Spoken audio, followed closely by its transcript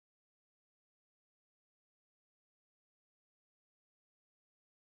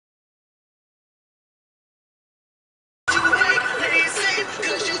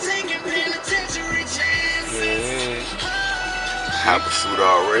have the suit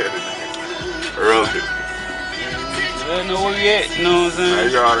already. Early. Let know where we at, you know what I'm saying?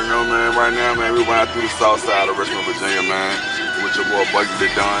 Man, you already know, man. Right now, man, we riding through the south side of Richmond, Virginia, man. With your boy Bugzie The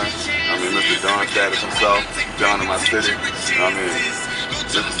Don. I mean, Mr. Don status himself. Don in my city. I mean,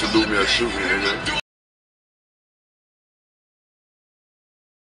 just salute me or shoot me, nigga.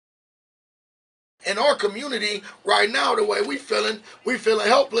 In our community right now, the way we feeling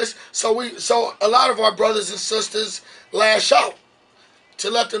helpless. So a lot of our brothers and sisters lash out to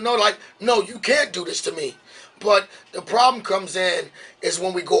let them know, like, no, you can't do this to me. But the problem comes in is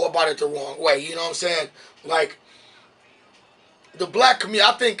when we go about it the wrong way. You know what I'm saying? Like, the black community,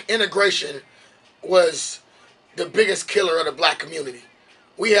 I think integration was the biggest killer of the black community.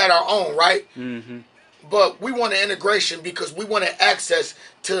 We had our own, right? Mm-hmm. But we wanted integration because we wanted access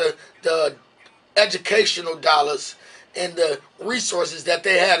to the educational dollars and the resources that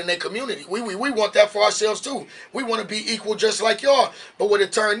they had in their community. We want that for ourselves too. We want to be equal just like y'all. But what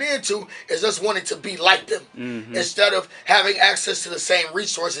it turned into is us wanting to be like them instead of having access to the same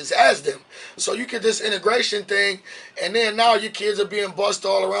resources as them. So you get this integration thing, and then now your kids are being bussed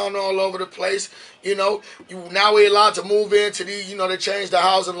all around all over the place. You know, now we're allowed to move into the, you know, they changed the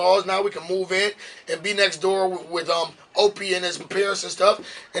housing laws. Now we can move in and be next door with Opie and his parents and stuff.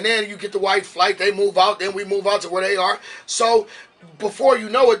 And then you get the white flight, they move out, then we move out to where they are. So before you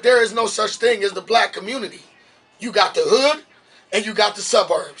know it, there is no such thing as the black community. You got the hood and you got the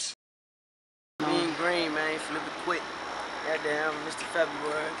suburbs. Green, man, flip it quick. Goddamn, Mr.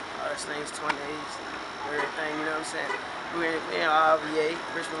 February, all those things, 28s, everything, you know what I'm saying? We're in RVA,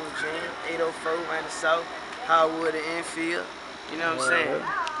 Richmond Virginia, 804, right in the south, Howard and Enfield, you know what I'm saying?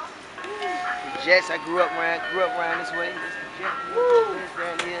 The Jets, I grew up around this way. This the Jet, this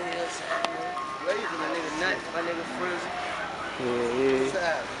down here, hillside, man. My nigga Nuts, my nigga Frizzy.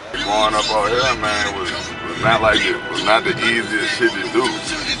 Growing up out here, man, was not like it. Was not the easiest shit to do.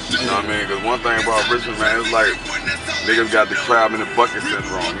 You know what I mean? Because one thing about Richmond, man, it's like niggas got the crab in the bucket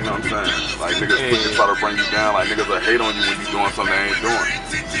syndrome. You know what I'm saying? Like niggas quick to try to bring you down. Like niggas will hate on you when you doing something they ain't doing.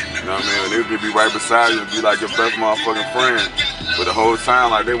 You know what I mean? Niggas could be right beside you and be like your best motherfucking friend. But the whole time,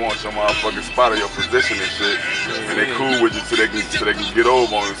 like they want your motherfucking spot or your position and shit, and they cool with you so they can get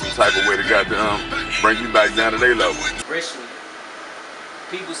over on you some type of way to goddamn bring you back down to their level. Richmond.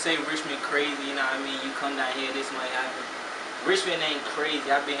 People say Richmond crazy, you know what I mean? You come down here, this might happen. Richmond ain't crazy.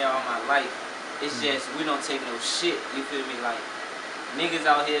 I've been here all my life. It's just we don't take no shit. You feel me? Like niggas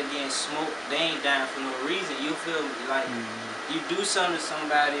out here getting smoked, they ain't dying for no reason. You feel me? Like you do something to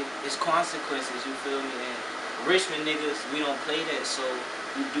somebody, it's consequences. You feel me? And Richmond niggas, we don't play that. So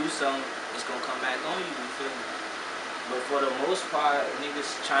you do something, it's gonna come back on you. You feel me? But for the most part, niggas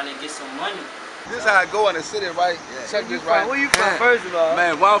trying to get some money. This how I go in the city, right? Yeah. Check this right. Where you from, first of all?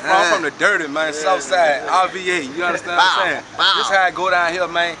 Man, where I'm from, I'm from the dirty, man, south side, RVA, you understand what I'm saying? This how I go down here,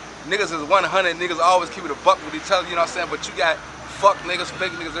 man. Niggas is 100, niggas always keep it a buck with each other, you know what I'm saying? But you got fuck niggas,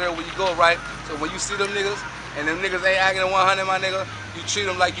 fake niggas everywhere you go, right? So when you see them niggas, and them niggas ain't acting 100, my nigga, you treat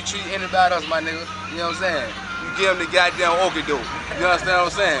them like you treat anybody else, my nigga, you know what I'm saying? You give them the goddamn okey-doke, you understand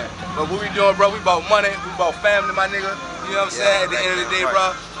what I'm saying? But what we doing, bro, we about money, we about family, my nigga, you know what I'm saying? At the end of the day,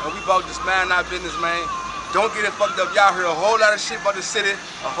 bro, and we about just mind our business, man. Don't get it fucked up. Y'all heard a whole lot of shit about the city,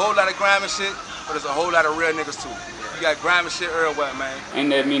 a whole lot of grime and shit, but there's a whole lot of real niggas too. You got grime and shit everywhere, man. Ain't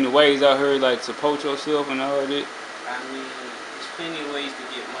that mean the ways out here, like, support yourself and all that? I mean, there's plenty of ways to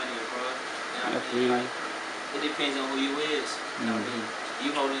get money, bro. You know what I mean? Like, it depends on who you is. You know what I mean? You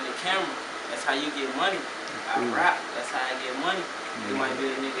holding the camera, that's how you get money. I rap, that's how I get money. You might be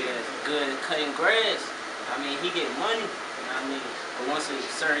a nigga that's good at cutting grass. I mean, he get money. You know what I mean? But once a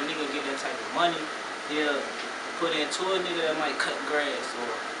certain nigga get that type of money, he'll put into a nigga that might cut grass or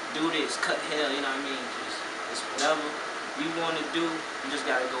do this, cut hair, you know what I mean? Just whatever you want to do, you just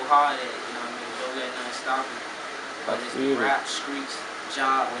got to go hard at it, you know what I mean? Don't let nothing stop you. Whether it's rap, streets,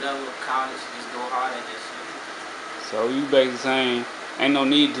 job, whatever, college, just go hard at this shit. So you basically saying, ain't no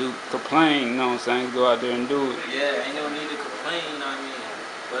need to complain, you know what I'm saying? Go out there and do it. Yeah, ain't no need to complain, you know what I mean?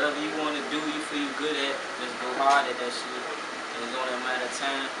 Whatever you want to do, you feel you good at, just go hard at that shit. It's only a matter of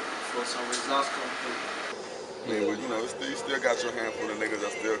time before some results come through. I mean, well, you know, you still got your handful of niggas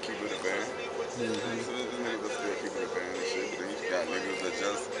that still keep it a band. So there's niggas that still keep it a band and shit, but then you got niggas that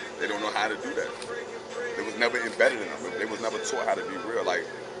just, they don't know how to do that. It was never embedded in them. They was never taught how to be real. Like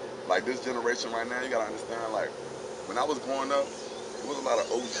this generation right now, you gotta understand, like, when I was growing up, there was a lot of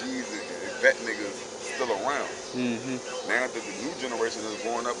OGs and vet niggas still around. Now that the new generation is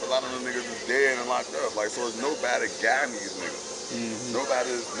growing up, a lot of them niggas is dead and locked up. Like, so there's nobody guiding these niggas.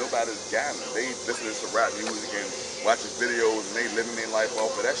 Nobody's guiding them. They listening to rap music and watching videos and they living their life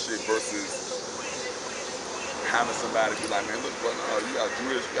off of that shit versus having somebody be like, man, look, bro, no, you gotta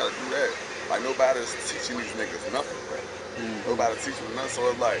do this, you gotta do that. Like nobody's teaching these niggas nothing, bro. Nobody's teaching them nothing. So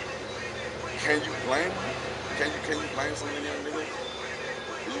it's like, can you blame them? Can you blame some of the young niggas?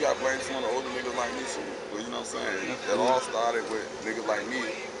 You gotta blame some of the older niggas like me too. Well, you know what I'm saying? It all started with niggas like me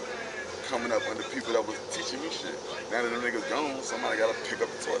coming up under people that was teaching me shit. Now that them niggas gone, somebody gotta pick up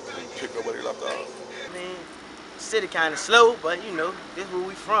the torch and pick up where they left off. I mean, city kind of slow, but you know, this is where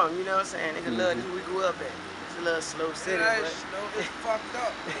we from, you know what I'm saying? Nigga love this where we grew up at. It's a little slow city, yeah, but... slow, it's fucked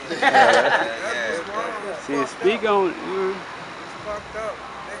up. See, speak on you. It's fucked up.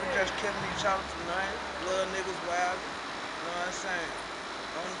 Niggas just killing each other tonight. Little niggas wild. You know what I'm saying?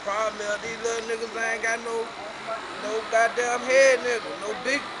 Only problem is these little niggas ain't got no goddamn head nigga, no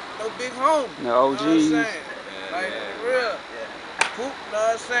big home. No OGs. You know what I'm saying? Like for real. Poop, know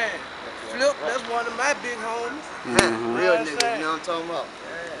what I'm saying? Flip, that's one of my big homies. Real niggas, you know what I'm talking about?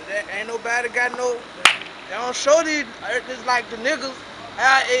 Ain't nobody got no, they don't show these, it's like the niggas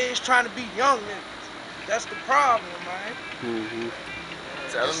our age trying to be young niggas. That's the problem, man.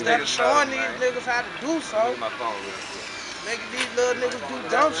 Instead of showing these niggas how to do something, making these little niggas do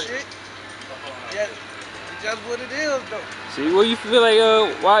dumb shit. Yeah, it's just what it is though. See, what you feel like,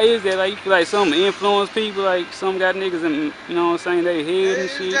 why is that? Like, you feel like some influence people, like some got niggas in, you know what I'm saying, they head and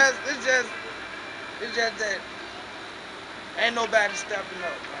shit? It's just that ain't nobody stepping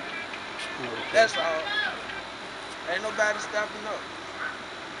up, man. Okay. That's all. Ain't nobody stepping up.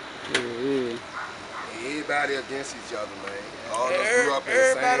 Yeah. Everybody against each other, man. All of us grew up in the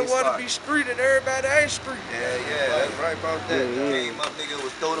same Everybody want to spot. be street and everybody ain't street. Yeah, that's right about that. Came up, nigga,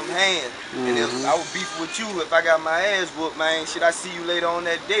 was throw them hands. And I would beef with you if I got my ass whooped, man. Should I see you later on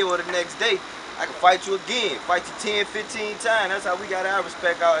that day or the next day? I can fight you again. Fight you 10, 15 times. That's how we got our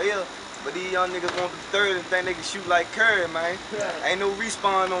respect out here. But these young niggas want to be third and think they can shoot like Curry, man. Ain't no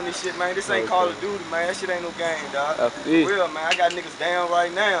respawn on this shit, man. This ain't Call of Duty, man. That shit ain't no game, dog. For real, man. I got niggas down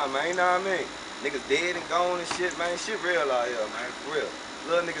right now, man. You know what I mean? Niggas dead and gone and shit, man. Shit real out here, man. For real.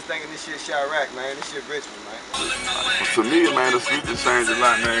 Little niggas thinking this shit Chirac, man. This shit Richmond, man. To me, man, the streets has changed a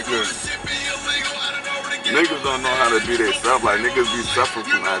lot, man, because niggas don't know how to be they self. Like, niggas be suffering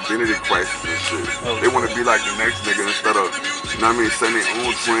from identity crisis and shit. They want to be like the next nigga instead of, you know what I mean, sending their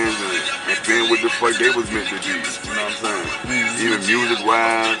own twins and being what the fuck they was meant to be. You know what I'm saying? Even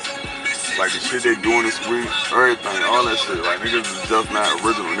music-wise, like the shit they do in the street, everything, all that shit. Like, niggas is just not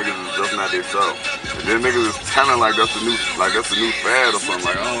original. Niggas is just not they self. And then niggas is telling like that's a new fad or something.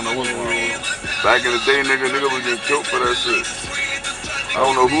 Like, I don't know what's going on. Back in the day, nigga was getting killed for that shit. I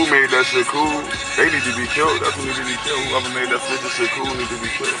don't know who made that shit cool. They need to be killed. That's who need to be killed. Whoever made that shit cool need to be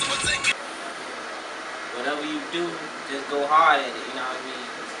killed. Whatever you do, just go hard at it, you know what I mean?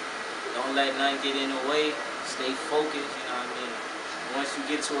 Don't let nothing get in the way. Stay focused, you know what I mean? Once you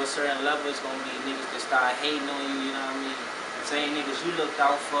get to a certain level, it's gonna be niggas that start hating on you, you know what I mean? Same niggas you looked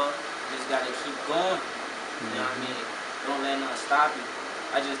out for, just gotta keep going, you know what I mean? Don't let nothing stop you.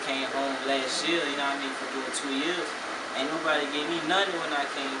 I just came home last year, you know what I mean, for doing 2 years. Ain't nobody gave me nothing when I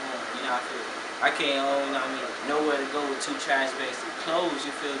came home, you know what I feel? I came home, you know what I mean, nowhere to go with 2 trash bags of clothes,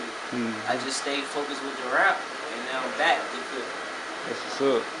 you feel me? I just stayed focused with the rap, and now I'm back, you feel me? That's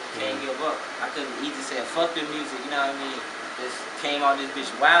what's up. Can't give up. I couldn't easily say, fuck the music, you know what I mean? Just came out this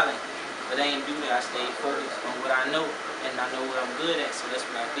bitch wilding, but I ain't do that. I stayed focused on what I know, and I know what I'm good at, so that's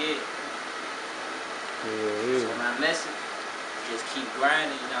what I did. So my message, just keep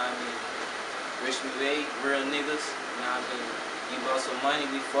grinding, you know what I mean? Richmond Bay, real niggas, you know what I mean? You bought some money,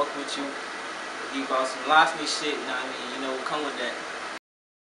 we fuck with you. You bought some locksmith shit, you know what I mean? You know what come with that.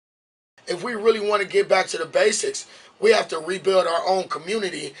 If we really want to get back to the basics, we have to rebuild our own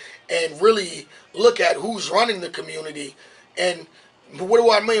community and really look at who's running the community. And what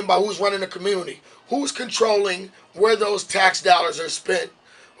do I mean by who's running the community? Who's controlling where those tax dollars are spent?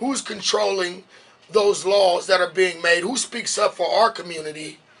 Who's controlling those laws that are being made? Who speaks up for our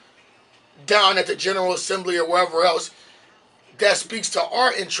community down at the General Assembly or wherever else that speaks to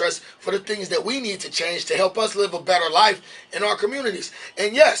our interests for the things that we need to change to help us live a better life in our communities?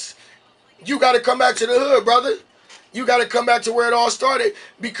 And yes, you got to come back to the hood, brother. You got to come back to where it all started,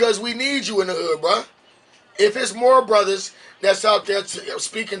 because we need you in the hood, bro. If it's more brothers that's out there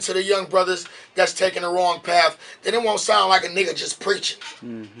speaking to the young brothers that's taking the wrong path, then it won't sound like a nigga just preaching.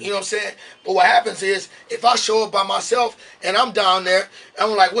 You know what I'm saying? But what happens is, if I show up by myself and I'm down there,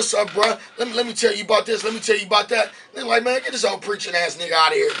 and I'm like, what's up, bro? Let me tell you about this. Let me tell you about that. Then like, man, get this old preaching ass nigga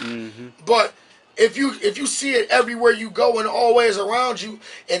out of here. But if you see it everywhere you go and always around you,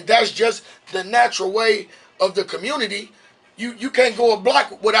 and that's just the natural way of the community, you can't go a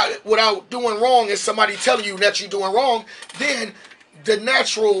block without doing wrong and somebody telling you that you're doing wrong, then the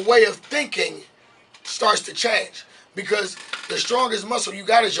natural way of thinking starts to change, because the strongest muscle you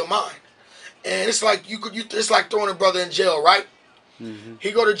got is your mind. And it's like it's like throwing a brother in jail, right?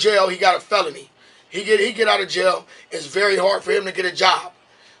 He go to jail, he got a felony. He get out of jail, it's very hard for him to get a job.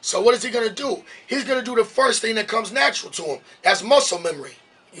 So what is he gonna do? He's gonna do the first thing that comes natural to him. That's muscle memory.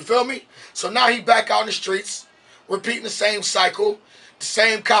 You feel me? So now he back out in the streets, repeating the same cycle. The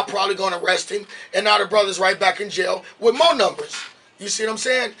same cop probably gonna arrest him, and now the brother's right back in jail with more numbers. You see what I'm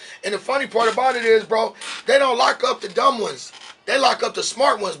saying? And the funny part about it is, bro, they don't lock up the dumb ones. They lock up the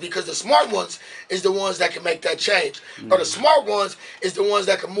smart ones, because the smart ones is the ones that can make that change. Or the smart ones is the ones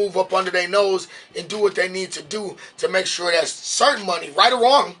that can move up under their nose and do what they need to do to make sure that certain money, right or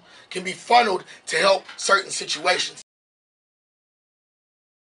wrong, can be funneled to help certain situations.